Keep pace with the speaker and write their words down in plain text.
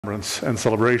remembrance and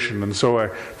celebration. And so I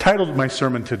titled my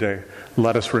sermon today,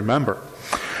 Let Us Remember.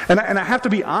 And I have to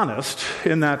be honest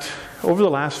in that over the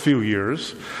last few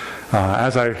years, now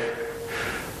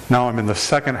I'm in the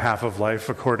second half of life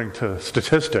according to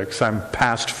statistics. I'm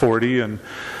past 40, and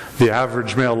the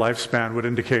average male lifespan would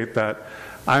indicate that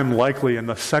I'm likely in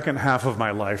the second half of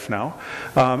my life now.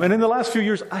 And in the last few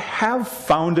years, I have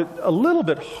found it a little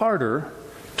bit harder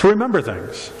to remember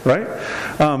things, right?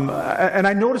 And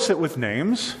I notice it with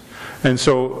names. And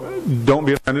so don't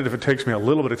be offended if it takes me a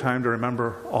little bit of time to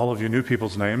remember all of you new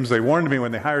people's names. They warned me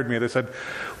when they hired me. They said,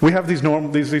 we have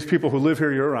these people who live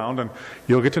here year-round, and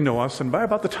you'll get to know us. And by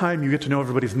about the time you get to know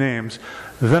everybody's names,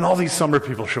 then all these summer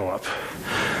people show up.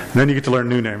 And then you get to learn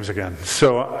new names again.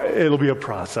 So it'll be a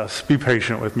process. Be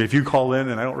patient with me. If you call in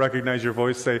and I don't recognize your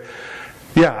voice, say,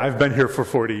 yeah, I've been here for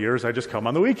 40 years. I just come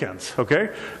on the weekends,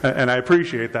 okay? And I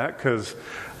appreciate that because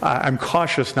I'm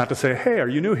cautious not to say, hey, are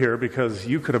you new here? Because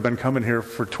you could have been coming here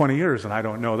for 20 years and I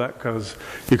don't know that because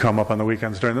you come up on the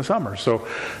weekends during the summer. So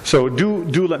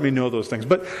do let me know those things.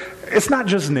 But it's not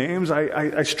just names.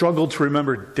 I struggle to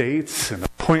remember dates and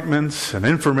appointments and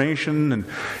information. And,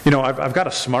 you know, I've got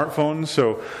a smartphone,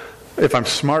 so if I'm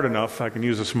smart enough, I can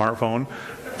use a smartphone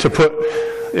to put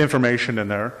information in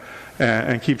there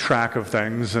and keep track of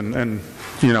things and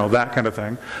you know, that kind of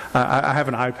thing. I have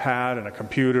an iPad and a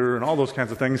computer and all those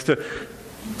kinds of things to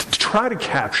try to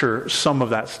capture some of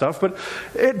that stuff, but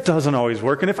it doesn't always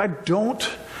work. And if I don't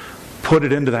put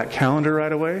it into that calendar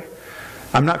right away,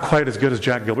 I'm not quite as good as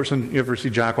Jack Gilbertson. You ever see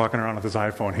Jack walking around with his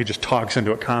iPhone? He just talks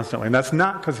into it constantly. And that's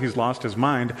not because he's lost his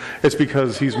mind. It's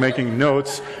because he's making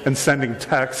notes and sending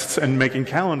texts and making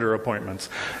calendar appointments.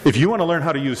 If you want to learn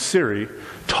how to use Siri,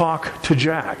 talk to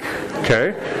Jack,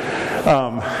 okay?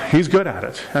 He's good at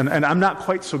it. And I'm not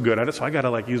quite so good at it, so I got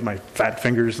to use my fat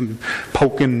fingers and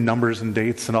poke in numbers and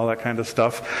dates and all that kind of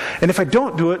stuff. And if I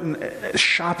don't do it, and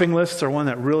shopping lists are one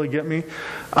that really get me.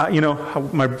 You know,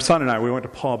 my son and I, we went to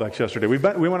Paul Beck's yesterday. We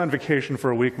went on vacation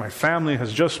for a week. My family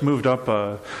has just moved up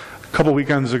a couple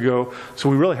weekends ago, so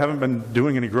we really haven't been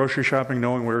doing any grocery shopping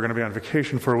knowing we were going to be on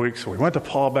vacation for a week. So we went to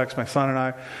Paul Beck's, my son and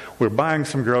I. We were buying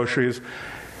some groceries.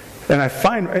 And I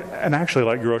actually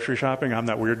like grocery shopping. I'm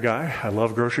that weird guy. I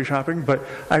love grocery shopping. But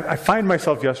I find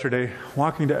myself yesterday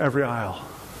walking to every aisle,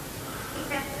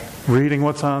 reading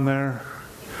what's on there,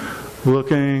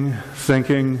 looking,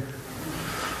 thinking,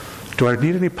 do I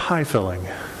need any pie filling?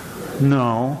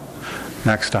 No.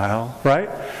 Next aisle, right?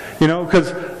 You know,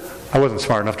 because I wasn't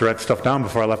smart enough to write stuff down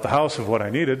before I left the house of what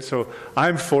I needed, so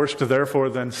I'm forced to therefore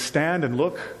then stand and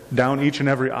look down each and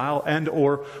every aisle and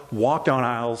or walk down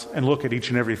aisles and look at each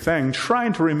and every thing,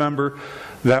 trying to remember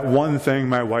that one thing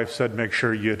my wife said, make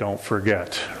sure you don't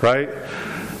forget, right?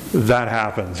 That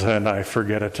happens, and I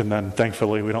forget it, and then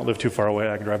thankfully we don't live too far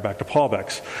away. I can drive back to Paul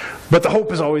Beck's. But the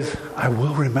hope is always, I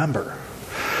will remember.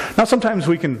 Now sometimes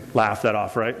we can laugh that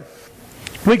off, right?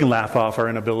 We can laugh off our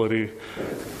inability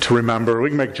to remember. We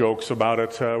can make jokes about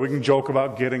it. We can joke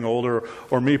about getting older.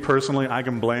 Or me personally, I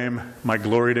can blame my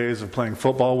glory days of playing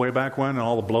football way back when and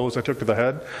all the blows I took to the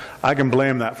head. I can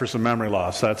blame that for some memory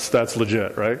loss. That's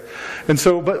legit, right? And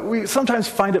so, but we sometimes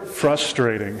find it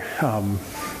frustrating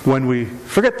when we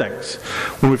forget things.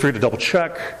 When we forget to double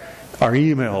check our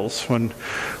emails. When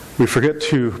we forget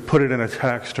to put it in a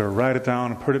text or write it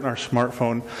down and put it in our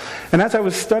smartphone. And as I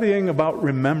was studying about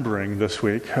remembering this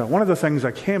week, one of the things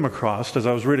I came across as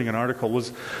I was reading an article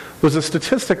was a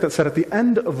statistic that said at the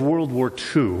end of World War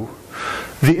II,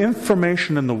 the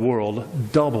information in the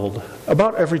world doubled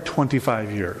about every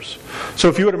 25 years. So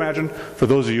if you would imagine, for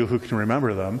those of you who can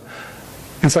remember them,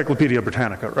 Encyclopedia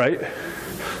Britannica, right?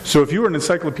 So if you were an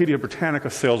Encyclopedia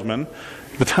Britannica salesman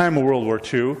at the time of World War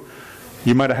II,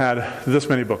 you might have had this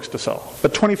many books to sell.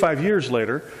 But 25 years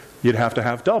later, you'd have to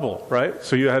have double, right?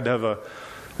 So you had to have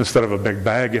instead of a big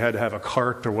bag, you had to have a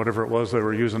cart or whatever it was they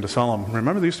were using to sell them.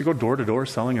 Remember they used to go door to door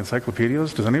selling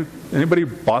encyclopedias? Does anybody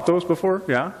bought those before?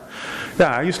 Yeah?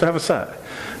 Yeah, I used to have a set.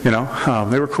 You know,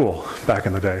 they were cool back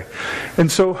in the day.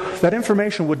 And so that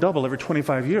information would double every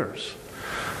 25 years.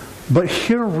 But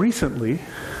here recently,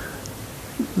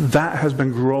 that has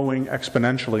been growing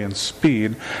exponentially in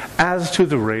speed as to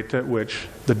the rate at which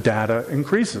the data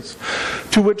increases.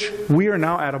 To which we are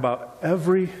now at about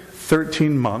every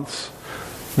 13 months,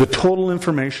 the total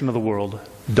information of the world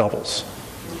doubles.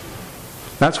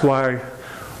 That's why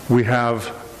we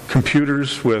have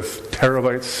computers with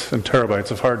terabytes and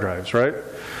terabytes of hard drives, right?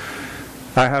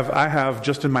 I have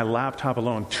just in my laptop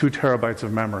alone 2 terabytes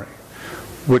of memory,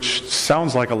 which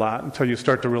sounds like a lot until you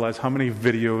start to realize how many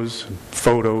videos and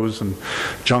photos and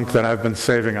junk that I've been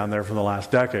saving on there for the last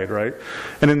decade, right?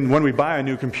 And then when we buy a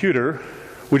new computer,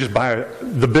 we just buy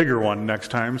the bigger one next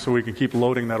time so we can keep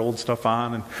loading that old stuff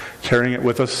on and carrying it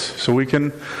with us so we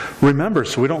can remember,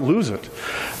 so we don't lose it.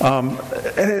 And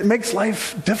it makes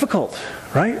life difficult,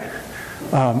 right?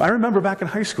 I remember back in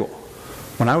high school,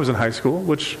 when I was in high school,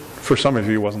 which for some of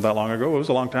you wasn't that long ago, it was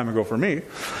a long time ago for me,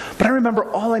 but I remember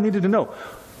all I needed to know: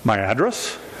 my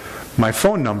address, my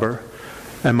phone number,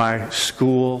 and my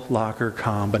school locker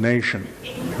combination,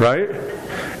 right?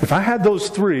 If I had those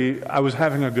three, I was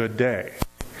having a good day.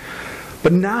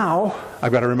 But now,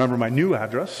 I've got to remember my new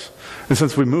address. And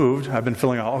since we moved, I've been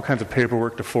filling out all kinds of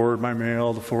paperwork to forward my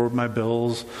mail, to forward my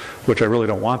bills, which I really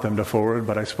don't want them to forward,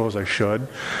 but I suppose I should.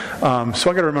 So I've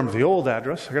got to remember the old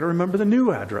address. I've got to remember the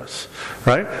new address,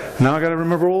 right? Now I've got to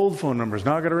remember old phone numbers.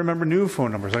 Now I've got to remember new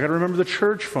phone numbers. I've got to remember the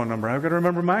church phone number. I've got to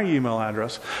remember my email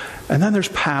address. And then there's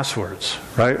passwords,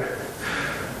 right?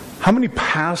 How many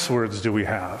passwords do we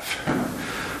have?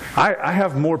 I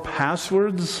have more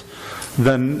passwords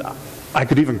than I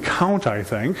could even count, I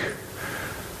think.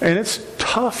 And it's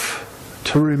tough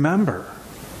to remember.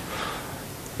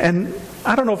 And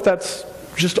I don't know if that's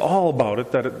just all about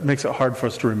it, that it makes it hard for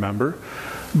us to remember.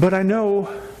 But I know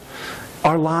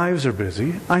our lives are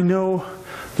busy. I know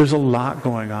there's a lot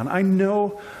going on. I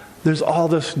know there's all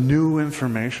this new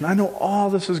information. I know all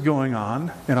this is going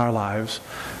on in our lives.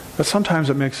 But sometimes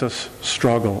it makes us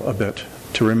struggle a bit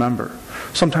to remember.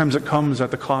 Sometimes it comes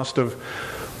at the cost of,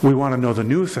 we want to know the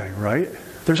new thing, right?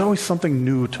 There's always something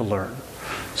new to learn.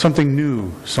 Something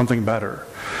new, something better.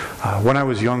 When I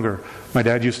was younger, my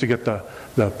dad used to get the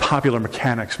Popular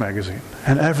Mechanics magazine.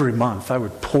 And every month I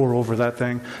would pore over that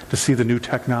thing to see the new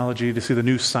technology, to see the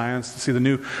new science, to see the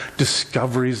new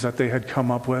discoveries that they had come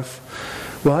up with.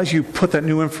 Well, as you put that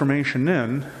new information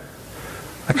in,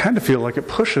 I kind of feel like it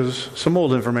pushes some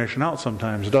old information out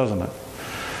sometimes, doesn't it?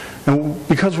 And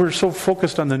because we're so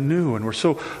focused on the new and we're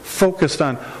so focused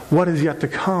on what is yet to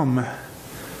come,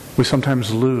 we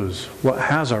sometimes lose what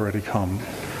has already come,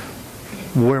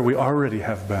 where we already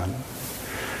have been.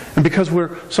 And because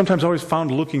we're sometimes always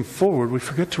found looking forward, we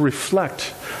forget to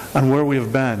reflect on where we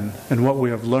have been and what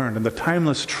we have learned and the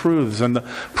timeless truths and the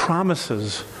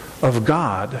promises of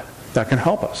God that can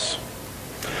help us.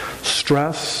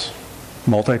 Stress,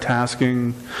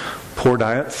 multitasking, poor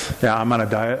diets. Yeah, I'm on a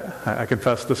diet. I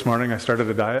confessed this morning I started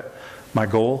a diet. My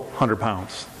goal, 100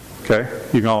 pounds. Okay?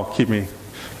 You can all keep me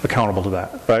accountable to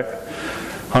that, right?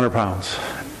 100 pounds.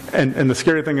 And the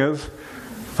scary thing is,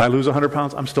 if I lose 100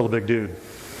 pounds, I'm still a big dude.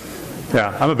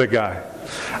 Yeah, I'm a big guy.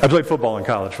 I played football in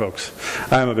college, folks.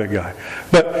 I am a big guy.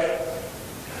 But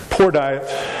poor diet,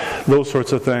 those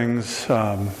sorts of things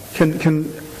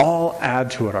can all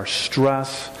add to it. Our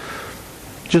stress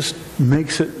just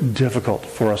makes it difficult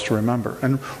for us to remember.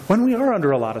 And when we are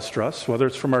under a lot of stress, whether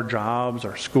it's from our jobs,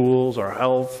 our schools, our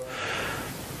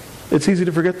health, it's easy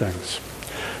to forget things.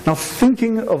 Now,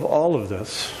 thinking of all of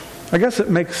this, I guess it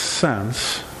makes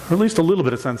sense, or at least a little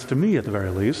bit of sense to me at the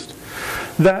very least,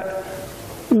 that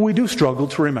we do struggle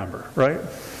to remember, right?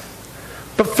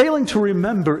 But failing to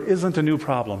remember isn't a new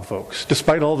problem, folks.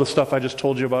 Despite all the stuff I just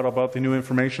told you about the new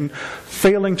information,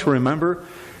 failing to remember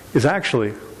is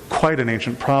actually quite an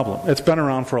ancient problem. It's been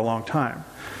around for a long time.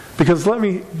 Because let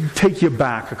me take you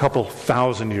back a couple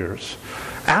thousand years.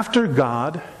 After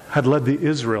God had led the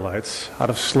Israelites out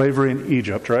of slavery in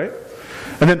Egypt, right?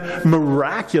 And then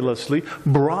miraculously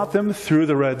brought them through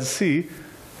the Red Sea,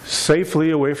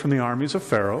 safely away from the armies of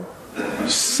Pharaoh,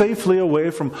 safely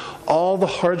away from all the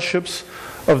hardships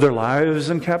of their lives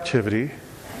in captivity.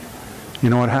 You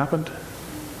know what happened?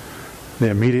 They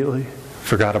immediately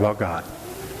forgot about God.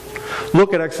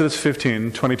 Look at Exodus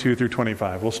 15, 22 through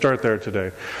 25. We'll start there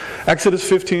today. Exodus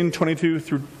 15, 22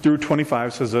 through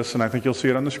 25 says this, and I think you'll see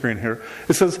it on the screen here.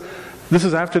 It says, this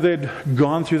is after they'd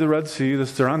gone through the Red Sea.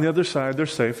 They're on the other side. They're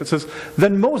safe. It says,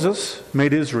 then Moses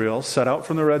made Israel set out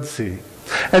from the Red Sea,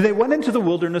 and they went into the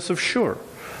wilderness of Shur.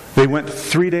 They went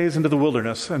 3 days into the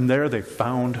wilderness, and there they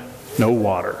found no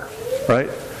water. Right?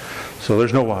 So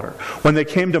there's no water. When they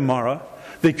came to Marah,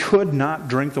 they could not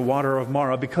drink the water of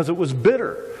Marah because it was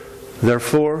bitter.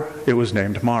 Therefore, it was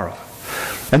named Marah.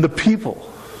 And the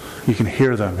people, you can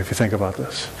hear them if you think about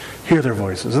this. Hear their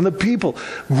voices. And the people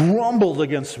grumbled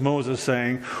against Moses,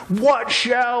 saying, what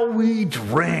shall we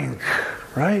drink?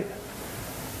 Right?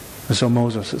 And so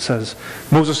Moses, it says,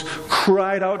 Moses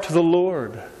cried out to the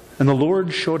Lord, and the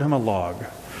Lord showed him a log.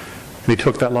 And he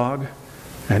took that log,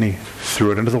 and he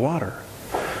threw it into the water.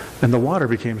 And the water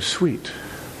became sweet.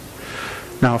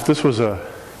 Now, if this was a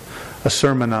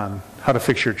sermon on how to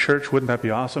fix your church, wouldn't that be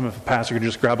awesome if a pastor could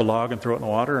just grab a log and throw it in the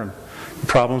water and the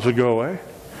problems would go away?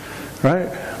 Right?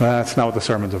 That's not what the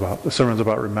sermon's about. The sermon's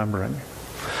about remembering.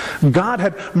 God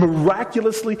had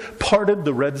miraculously parted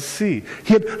the Red Sea.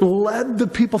 He had led the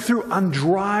people through on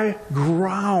dry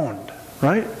ground,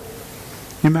 right?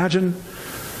 You imagine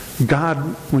God,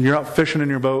 when you're out fishing in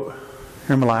your boat,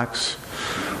 you're in Mille Lacs,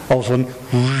 all of a sudden,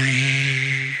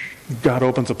 God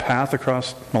opens a path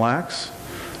across Mille Lacs,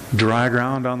 dry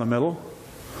ground down the middle,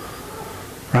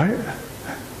 right?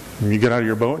 And you get out of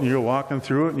your boat and you're walking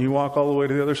through it and you walk all the way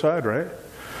to the other side, right?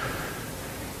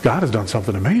 God has done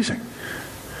something amazing.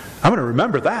 I'm going to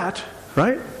remember that,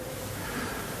 right?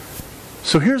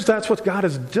 So that's what God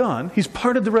has done. He's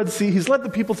parted the Red Sea. He's led the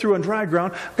people through on dry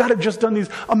ground. God had just done these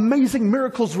amazing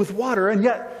miracles with water, and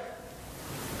yet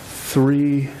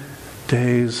 3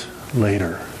 days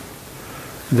later,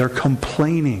 they're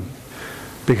complaining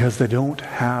because they don't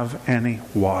have any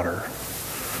water.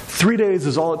 3 days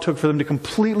is all it took for them to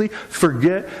completely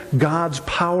forget God's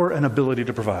power and ability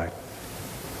to provide.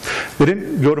 They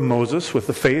didn't go to Moses with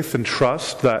the faith and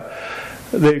trust that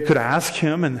they could ask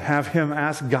him and have him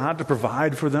ask God to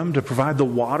provide for them, to provide the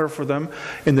water for them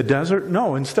in the desert.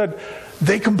 No, instead,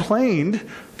 they complained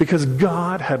because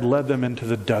God had led them into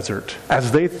the desert,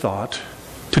 as they thought,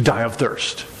 to die of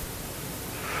thirst.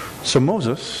 So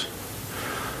Moses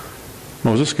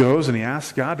goes and he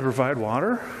asks God to provide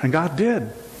water, and God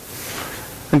did.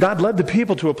 And God led the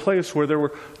people to a place where there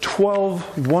were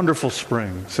 12 wonderful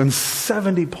springs and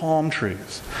 70 palm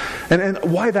trees. And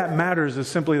why that matters is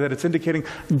simply that it's indicating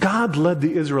God led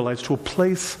the Israelites to a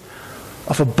place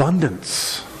of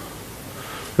abundance.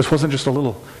 This wasn't just a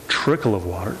little trickle of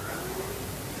water.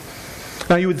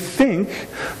 Now you would think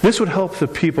this would help the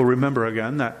people remember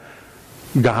again that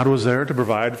God was there to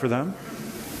provide for them.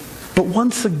 But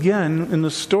once again in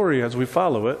the story as we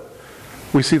follow it,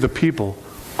 we see the people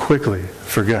quickly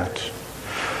forget.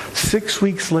 6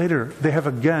 weeks later, they have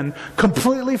again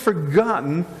completely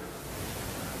forgotten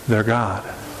their God.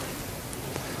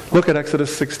 Look at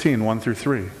Exodus 16, 1 through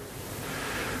 3.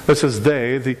 It says,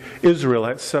 they, the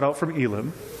Israelites, set out from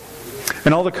Elim,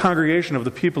 and all the congregation of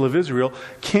the people of Israel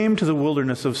came to the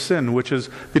wilderness of Sin, which is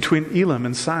between Elim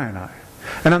and Sinai.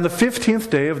 And on the 15th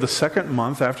day of the 2nd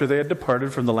month after they had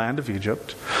departed from the land of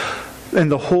Egypt,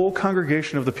 and the whole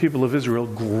congregation of the people of Israel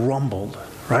grumbled,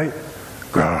 right?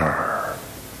 Grrr.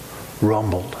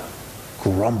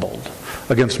 Grumbled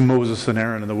against Moses and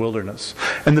Aaron in the wilderness.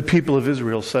 And the people of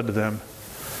Israel said to them,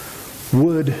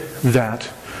 Would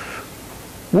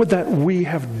that we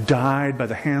have died by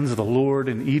the hands of the Lord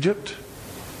in Egypt?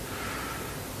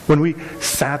 When we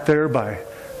sat there by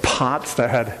pots that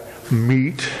had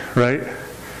meat, right?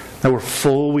 That were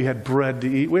full, we had bread to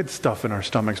eat, we had stuff in our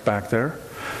stomachs back there.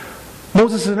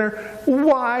 Moses and Aaron,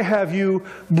 why have you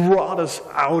brought us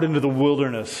out into the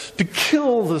wilderness to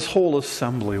kill this whole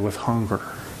assembly with hunger?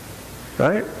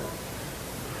 Right?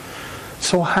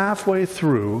 So halfway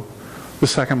through the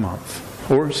 2nd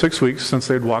month, or 6 weeks since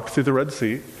they'd walked through the Red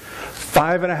Sea,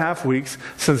 5.5 weeks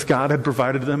since God had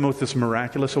provided them with this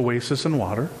miraculous oasis and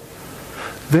water,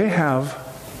 they have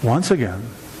once again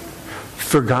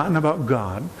forgotten about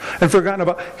God and forgotten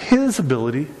about His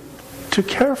ability to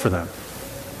care for them.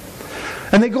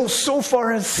 And they go so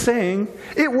far as saying,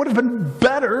 it would have been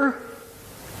better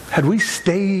had we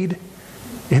stayed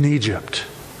in Egypt.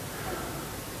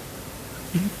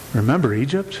 Remember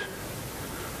Egypt?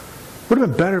 It would have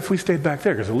been better if we stayed back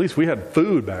there, because at least we had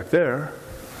food back there,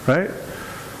 right?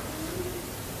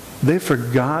 They've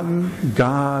forgotten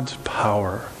God's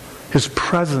power, His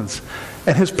presence,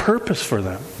 and His purpose for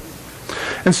them.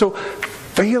 And so,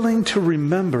 failing to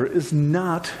remember is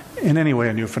not in any way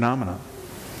a new phenomenon.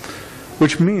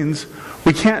 Which means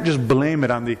we can't just blame it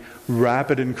on the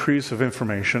rapid increase of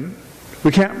information.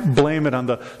 We can't blame it on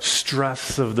the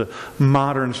stress of the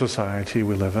modern society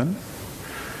we live in.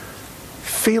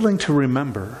 Failing to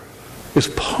remember is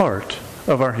part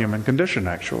of our human condition,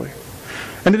 actually.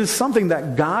 And it is something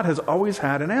that God has always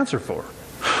had an answer for.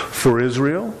 For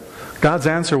Israel, God's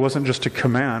answer wasn't just a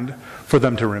command for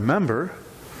them to remember.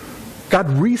 God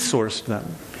resourced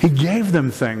them. He gave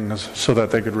them things so that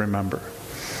they could remember.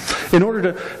 In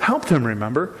order to help them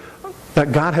remember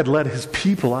that God had led His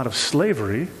people out of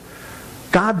slavery,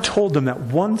 God told them that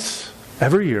once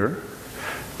every year,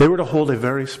 they were to hold a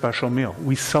very special meal.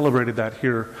 We celebrated that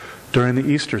here during the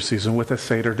Easter season with a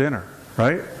Seder dinner,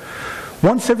 right?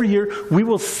 Once every year, we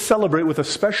will celebrate with a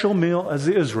special meal as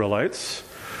the Israelites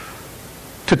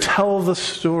to tell the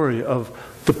story of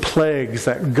the plagues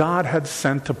that God had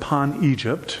sent upon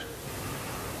Egypt.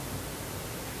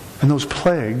 And those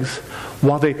plagues,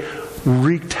 while they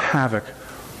wreaked havoc,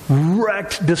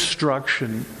 wrecked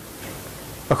destruction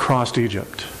across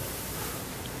Egypt,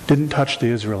 didn't touch the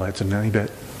Israelites in any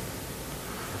bit.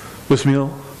 This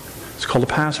meal is called a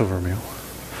Passover meal.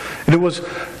 And it was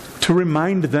to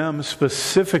remind them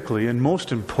specifically, and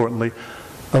most importantly,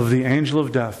 of the angel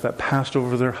of death that passed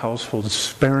over their household,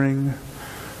 sparing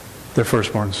their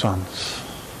firstborn sons,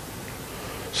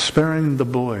 sparing the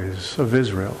boys of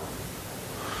Israel,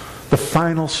 the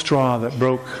final straw that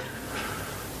broke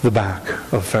the back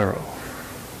of Pharaoh.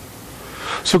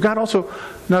 So God also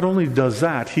not only does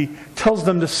that, He tells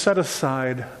them to set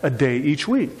aside a day each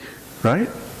week, right?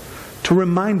 To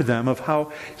remind them of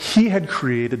how He had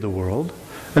created the world,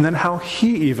 and then how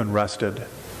He even rested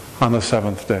on the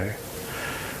seventh day.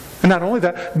 And not only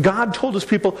that, God told His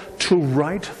people to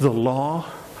write the law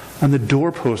on the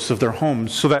doorposts of their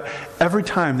homes so that every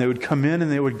time they would come in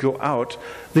and they would go out,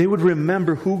 they would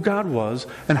remember who God was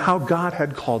and how God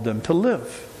had called them to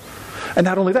live. And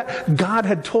not only that, God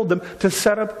had told them to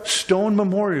set up stone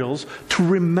memorials to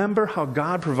remember how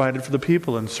God provided for the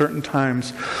people in certain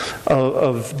times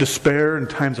of despair and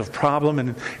times of problem,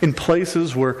 and in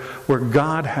places where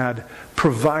God had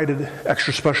provided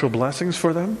extra special blessings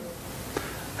for them.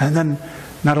 And then,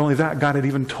 not only that, God had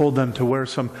even told them to wear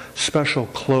some special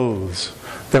clothes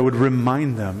that would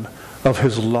remind them of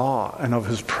His law and of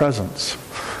His presence.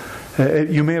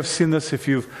 You may have seen this if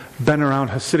you've been around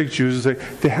Hasidic Jews.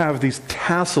 They have these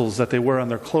tassels that they wear on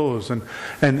their clothes. And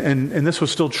this was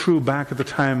still true back at the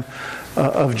time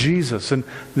of Jesus. And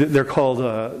they're called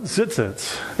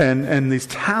tzitzits. And these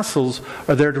tassels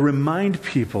are there to remind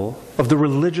people of the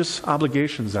religious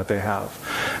obligations that they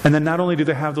have. And then not only do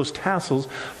they have those tassels,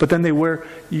 but then they wear,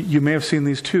 you may have seen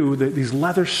these too, these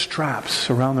leather straps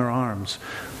around their arms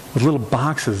with little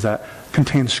boxes that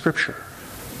contain Scripture.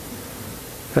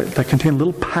 That contain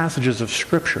little passages of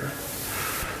Scripture.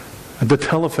 The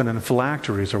telephone and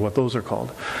phylacteries are what those are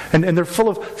called. And they're full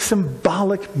of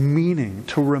symbolic meaning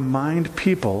to remind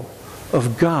people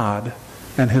of God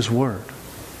and His Word.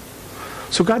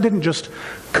 So God didn't just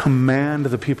command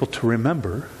the people to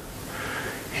remember.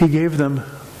 He gave them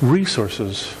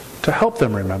resources to help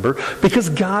them remember, because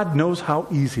God knows how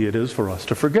easy it is for us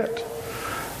to forget.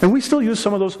 And we still use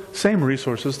some of those same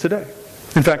resources today.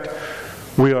 In fact,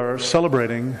 we are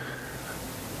celebrating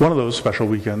one of those special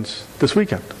weekends this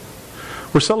weekend.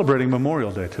 We're celebrating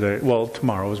Memorial Day today. Well,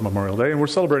 tomorrow is Memorial Day, and we're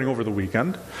celebrating over the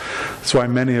weekend. That's why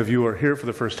many of you are here for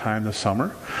the first time this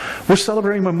summer. We're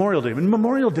celebrating Memorial Day. And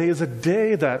Memorial Day is a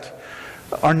day that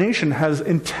our nation has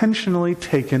intentionally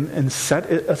taken and set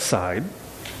it aside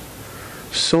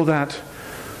so that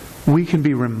we can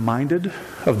be reminded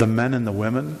of the men and the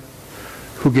women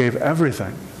who gave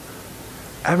everything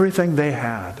they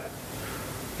had,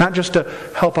 not just to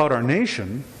help out our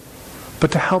nation,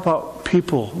 but to help out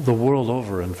people the world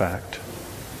over, in fact.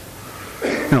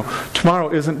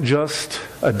 Tomorrow isn't just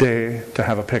a day to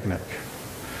have a picnic.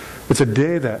 It's a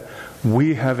day that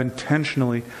we have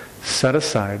intentionally set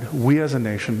aside, we as a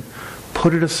nation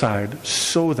put it aside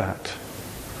so that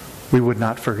we would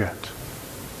not forget.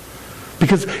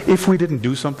 Because if we didn't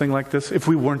do something like this, if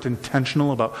we weren't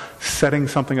intentional about setting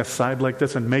something aside like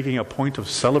this and making a point of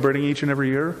celebrating each and every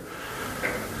year,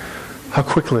 how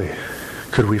quickly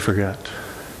could we forget?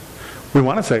 We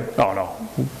want to say, oh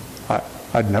no,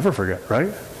 I'd never forget, right?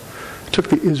 It took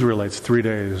the Israelites 3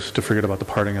 days to forget about the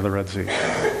parting of the Red Sea.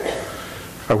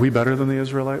 Are we better than the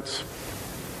Israelites?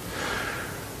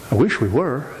 I wish we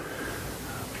were,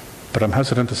 but I'm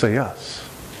hesitant to say yes.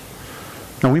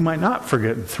 Now, we might not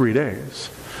forget in 3 days,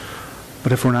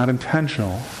 but if we're not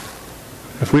intentional,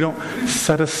 if we don't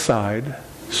set aside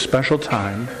special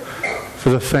time for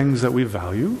the things that we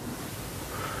value,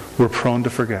 we're prone to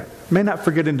forget. May not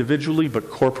forget individually, but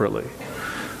corporately.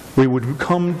 We would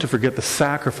come to forget the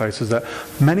sacrifices that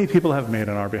many people have made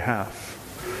on our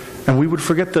behalf. And we would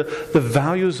forget the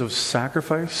values of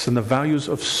sacrifice and the values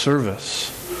of service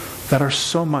that are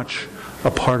so much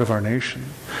a part of our nation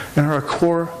and are a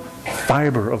core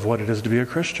fiber of what it is to be a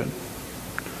Christian.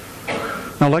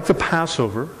 Now, like the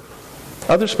Passover,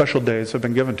 other special days have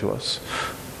been given to us.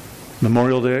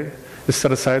 Memorial Day is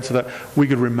set aside so that we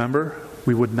could remember,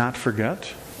 we would not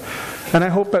forget. And I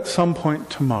hope at some point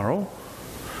tomorrow,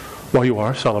 while you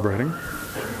are celebrating,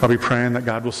 I'll be praying that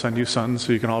God will send you sons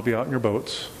so you can all be out in your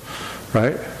boats,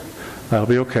 right? That'll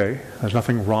be okay. There's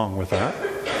nothing wrong with that.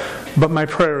 But my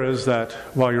prayer is that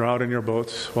while you're out in your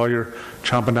boats, while you're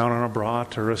chomping down on a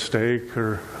brat or a steak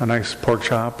or a nice pork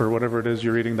chop or whatever it is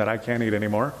you're eating that I can't eat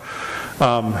anymore,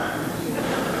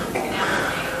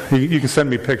 you can send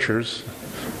me pictures,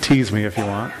 tease me if you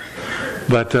want.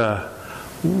 But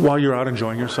while you're out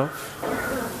enjoying yourself,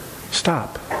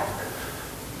 stop,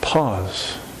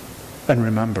 pause, and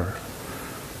remember.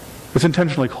 It's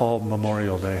intentionally called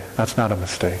Memorial Day. That's not a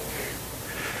mistake.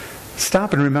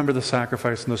 Stop and remember the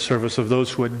sacrifice and the service of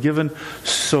those who had given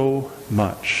so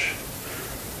much.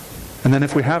 And then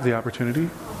if we have the opportunity,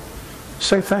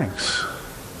 say thanks.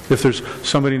 If there's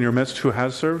somebody in your midst who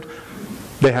has served,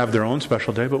 they have their own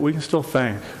special day, but we can still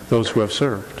thank those who have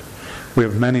served. We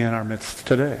have many in our midst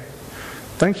today.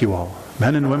 Thank you all,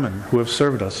 men and women who have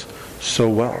served us so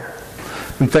well.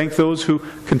 And thank those who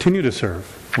continue to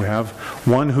serve. We have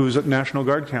one who's at National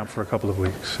Guard camp for a couple of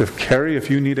weeks. Carrie, if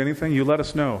you need anything, you let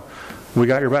us know. We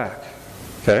got your back.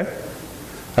 Okay?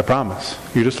 I promise.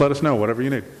 You just let us know, whatever you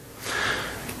need.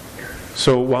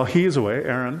 So while he is away,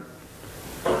 Aaron,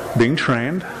 being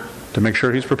trained to make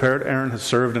sure he's prepared, Aaron has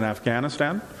served in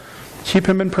Afghanistan. Keep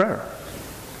him in prayer.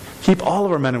 Keep all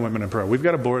of our men and women in prayer. We've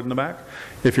got a board in the back,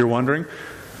 if you're wondering.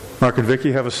 Mark and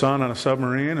Vicki have a son on a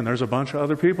submarine, and there's a bunch of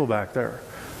other people back there.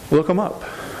 Look them up.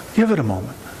 Give it a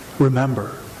moment.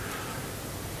 Remember.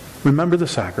 Remember the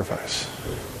sacrifice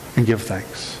and give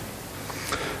thanks.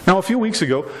 Now, a few weeks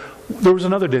ago, there was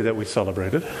another day that we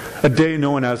celebrated, a day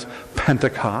known as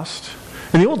Pentecost.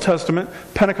 In the Old Testament,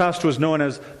 Pentecost was known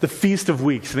as the Feast of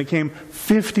Weeks, and it came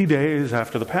 50 days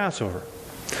after the Passover.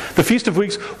 The Feast of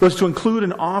Weeks was to include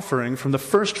an offering from the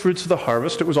first fruits of the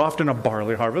harvest. It was often a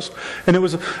barley harvest, and it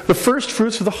was the first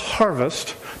fruits of the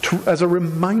harvest as a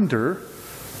reminder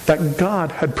that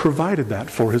God had provided that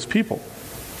for his people.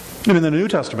 And in the New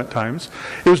Testament times,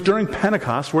 it was during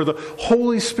Pentecost where the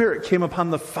Holy Spirit came upon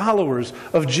the followers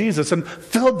of Jesus and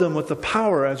filled them with the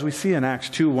power, as we see in Acts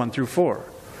 2, 1 through 4.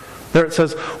 There it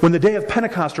says, when the day of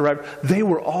Pentecost arrived, they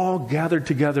were all gathered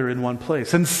together in one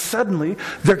place. And suddenly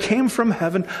there came from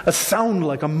heaven a sound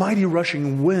like a mighty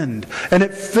rushing wind, and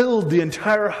it filled the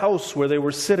entire house where they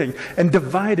were sitting, and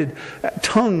divided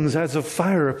tongues as of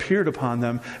fire appeared upon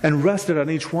them and rested on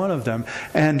each one of them.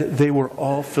 And they were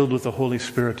all filled with the Holy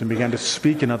Spirit and began to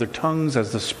speak in other tongues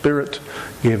as the Spirit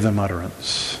gave them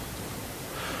utterance.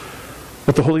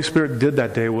 What the Holy Spirit did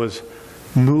that day was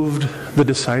moved the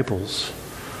disciples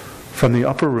from the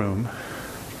upper room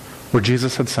where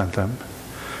Jesus had sent them,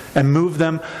 and moved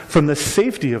them from the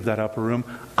safety of that upper room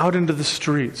out into the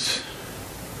streets,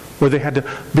 where they had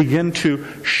to begin to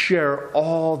share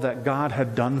all that God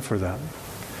had done for them,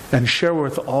 and share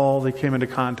with all they came into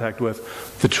contact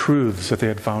with the truths that they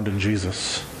had found in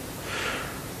Jesus.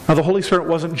 Now, the Holy Spirit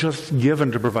wasn't just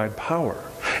given to provide power.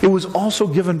 It was also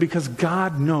given because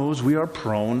God knows we are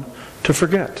prone to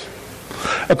forget.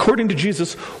 According to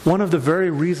Jesus, one of the very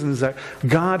reasons that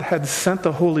God had sent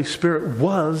the Holy Spirit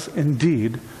was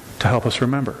indeed to help us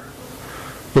remember.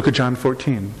 Look at John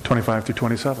 14, 25 through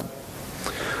 27.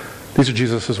 These are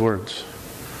Jesus' words.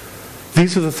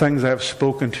 These are the things I have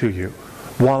spoken to you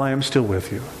while I am still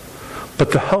with you.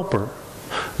 But the Helper,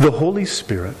 the Holy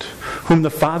Spirit, whom the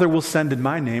Father will send in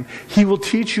my name, he will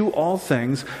teach you all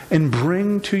things and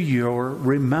bring to your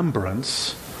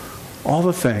remembrance all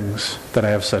the things that I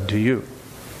have said to you.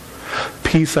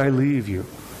 Peace I leave you,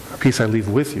 peace I leave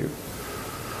with you.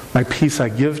 My peace I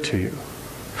give to you.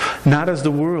 Not as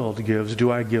the world gives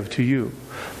do I give to you.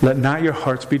 Let not your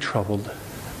hearts be troubled,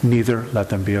 neither let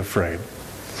them be afraid.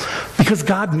 Because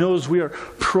God knows we are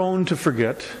prone to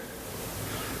forget.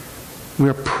 We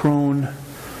are prone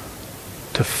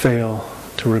to fail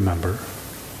to remember.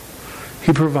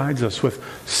 He provides us with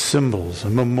symbols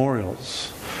and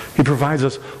memorials. He provides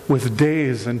us with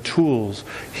days and tools.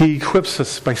 He equips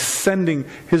us by sending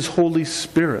his Holy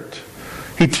Spirit.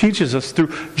 He teaches us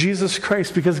through Jesus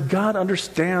Christ because God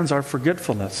understands our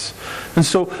forgetfulness. And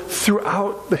so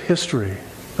throughout the history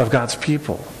of God's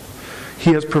people,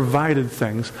 he has provided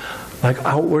things like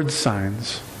outward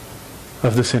signs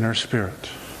of this inner spirit.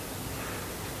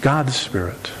 God's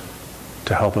Spirit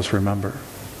to help us remember.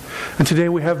 And today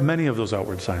we have many of those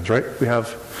outward signs, right? We have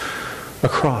a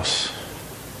cross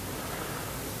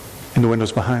in the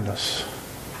windows behind us.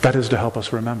 That is to help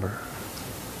us remember.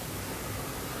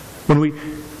 When we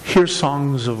hear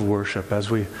songs of worship, as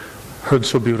we heard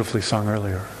so beautifully sung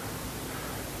earlier,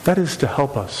 that is to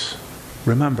help us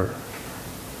remember.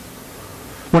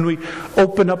 When we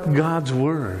open up God's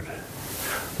Word,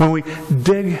 when we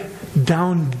dig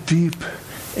down deep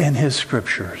in his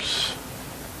Scriptures,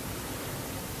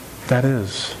 that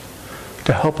is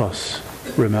to help us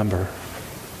remember.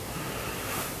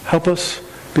 Help us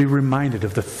be reminded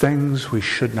of the things we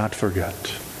should not forget.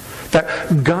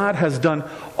 That God has done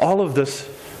all of this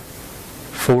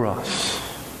for us.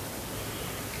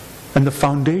 And the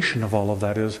foundation of all of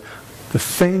that is the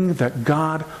thing that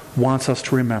God wants us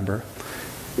to remember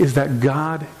is that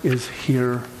God is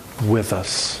here with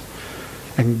us.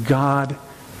 And God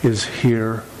is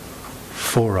here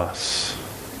for us.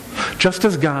 Just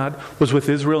as God was with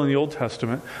Israel in the Old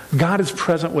Testament, God is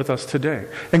present with us today.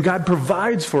 And God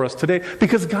provides for us today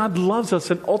because God loves us,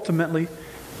 and ultimately,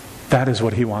 that is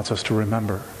what he wants us to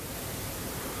remember.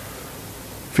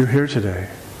 If you're here today,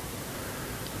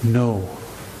 know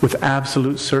with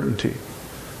absolute certainty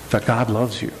that God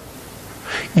loves you.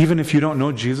 Even if you don't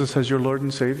know Jesus as your Lord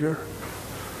and Savior,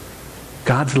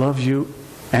 God loves you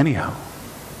anyhow.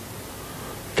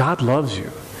 God loves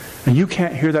you. And you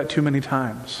can't hear that too many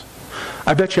times.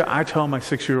 I bet you I tell my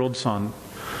 6-year-old son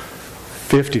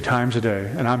 50 times a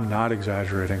day, and I'm not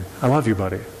exaggerating, I love you,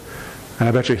 buddy. And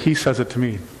I bet you he says it to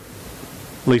me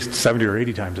at least 70 or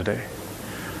 80 times a day.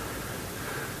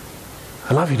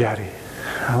 I love you, Daddy.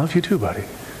 I love you too, buddy.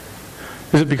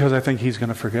 Is it because I think he's going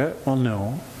to forget? Well,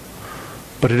 no.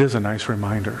 But it is a nice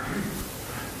reminder.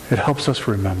 It helps us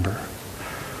remember.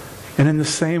 And in the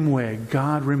same way,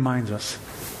 God reminds us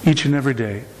each and every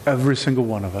day, every single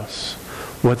one of us,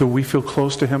 whether we feel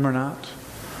close to Him or not,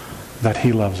 that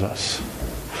He loves us.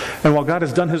 And while God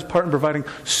has done His part in providing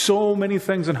so many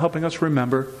things and helping us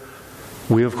remember,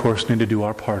 we of course need to do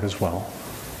our part as well.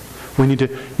 We need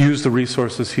to use the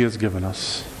resources He has given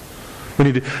us. We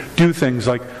need to do things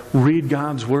like read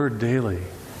God's Word daily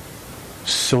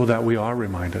so that we are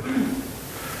reminded.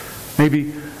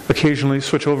 Maybe occasionally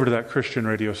switch over to that Christian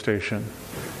radio station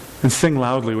and sing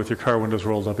loudly with your car windows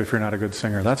rolled up if you're not a good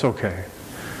singer. That's okay.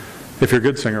 If you're a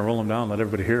good singer, roll them down, let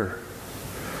everybody hear.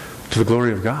 To the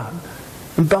glory of God.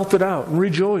 And belt it out and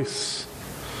rejoice.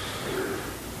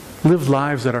 Live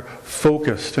lives that are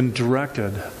focused and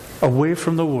directed away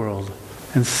from the world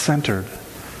and centered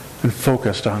and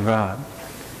focused on God.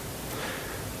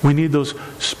 We need those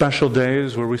special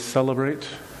days where we celebrate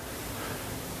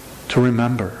to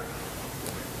remember.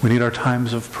 We need our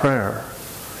times of prayer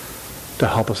to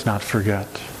help us not forget.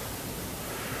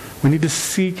 We need to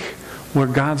seek where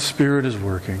God's Spirit is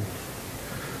working.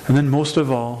 And then most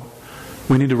of all,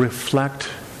 we need to reflect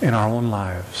in our own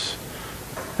lives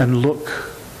and look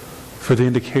for the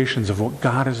indications of what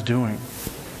God is doing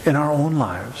in our own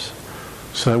lives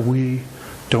so that we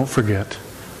don't forget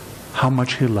how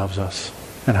much He loves us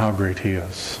and how great He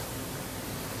is.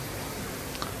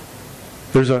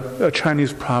 There's a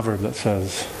Chinese proverb that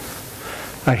says,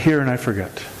 I hear and I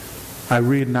forget. I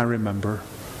read and I remember.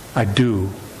 I do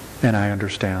and I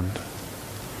understand.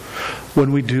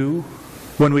 When we do,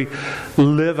 when we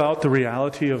live out the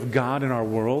reality of God in our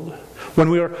world, when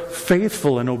we are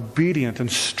faithful and obedient and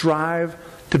strive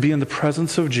to be in the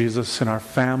presence of Jesus in our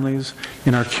families,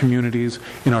 in our communities,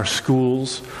 in our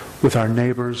schools, with our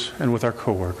neighbors, and with our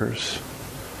coworkers,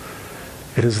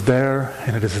 it is there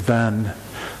and it is then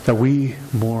that we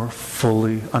more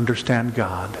fully understand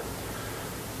God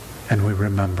and we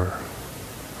remember.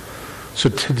 So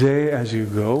today as you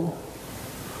go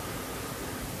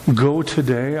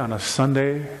today on a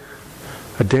Sunday,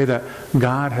 a day that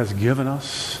God has given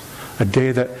us, a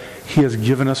day that He has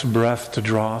given us breath to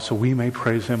draw so we may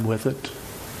praise Him with it.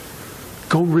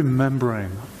 Go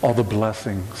remembering all the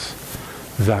blessings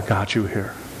that got you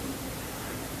here.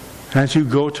 And as you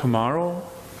go tomorrow,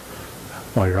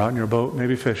 while you're out in your boat,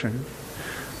 maybe fishing,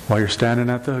 while you're standing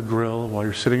at the grill, while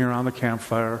you're sitting around the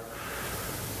campfire,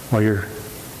 while you're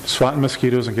swatting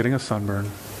mosquitoes and getting a sunburn,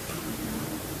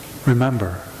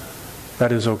 remember,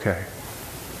 that is okay.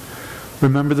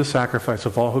 Remember the sacrifice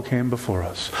of all who came before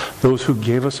us, those who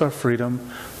gave us our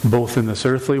freedom, both in this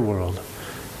earthly world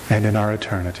and in our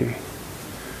eternity.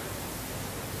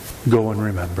 Go and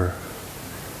remember.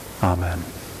 Amen.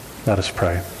 Let us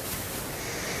pray.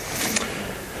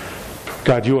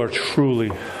 God, you are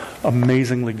truly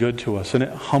amazingly good to us, and it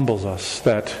humbles us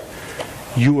that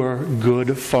you are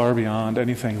good far beyond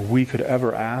anything we could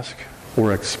ever ask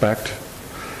or expect.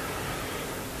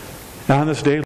 Now on this day,